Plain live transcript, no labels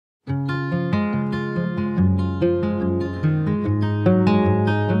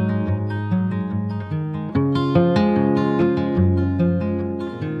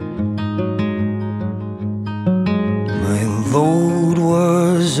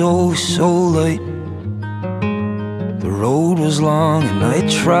oh so light. The road was long and I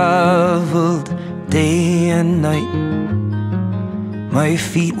traveled day and night. My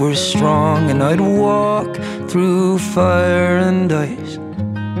feet were strong and I'd walk through fire and ice,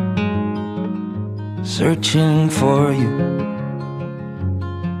 searching for you.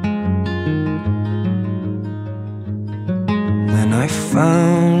 When I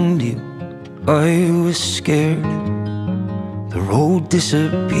found you, I was scared. The road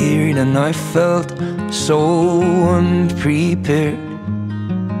disappeared and I felt so unprepared.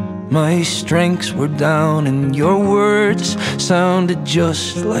 My strengths were down and your words sounded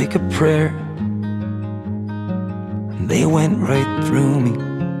just like a prayer. And they went right through me.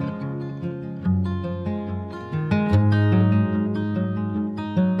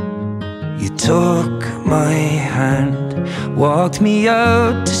 You took my hand, walked me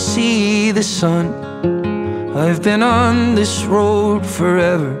out to see the sun. I've been on this road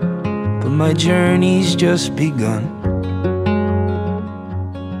forever, but my journey's just begun.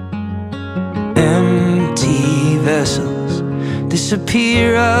 Empty vessels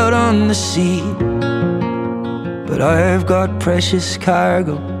disappear out on the sea, but I've got precious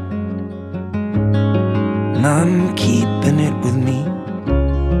cargo, and I'm keeping it with me.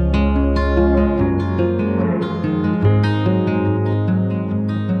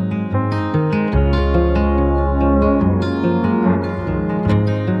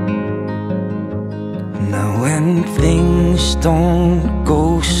 Now when things don't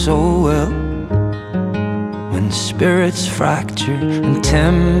go so well, when spirits fracture and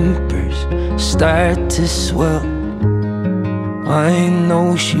tempers start to swell, I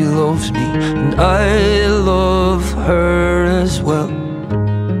know she loves me and I love her as well.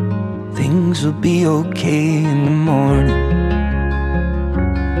 Things will be okay in the morning.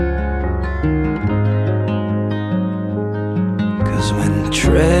 Cause when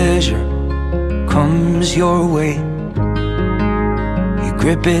treasure comes your way, you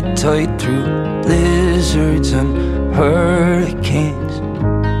grip it tight through blizzards and hurricanes.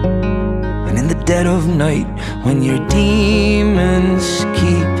 And in the dead of night, when your demons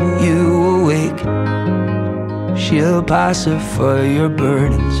keep you awake, she'll pacify your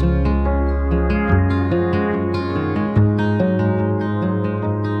burdens.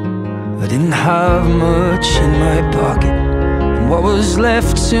 I didn't have much in my pocket, and what was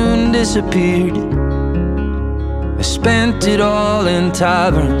left soon disappeared. I spent it all in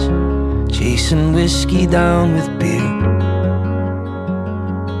taverns, chasing whiskey down with beer,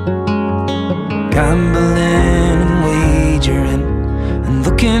 gambling and wagering and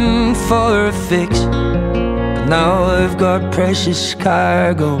looking for a fix. But now I've got precious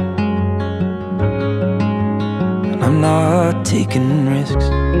cargo, and I'm not taking risks.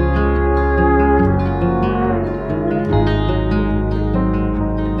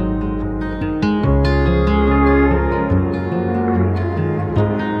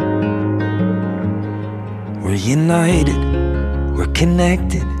 We're united, we're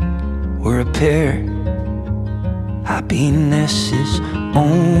connected, we're a pair. Happiness is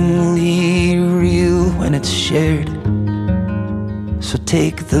only real when it's shared. So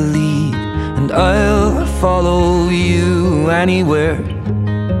take the lead and I'll follow you anywhere,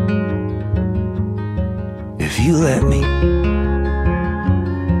 if you let me.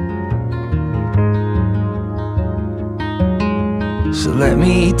 So let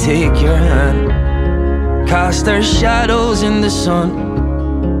me take your hand, cast our shadows in the sun.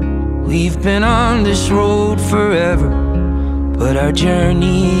 We've been on this road forever, but our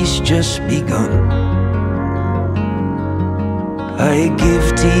journey's just begun. I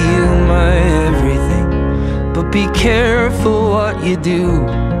give to you my everything, but be careful what you do,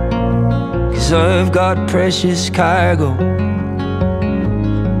 cause I've got precious cargo.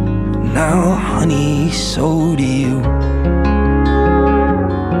 Now honey, so do you.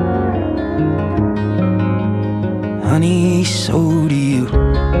 Honey, so do you.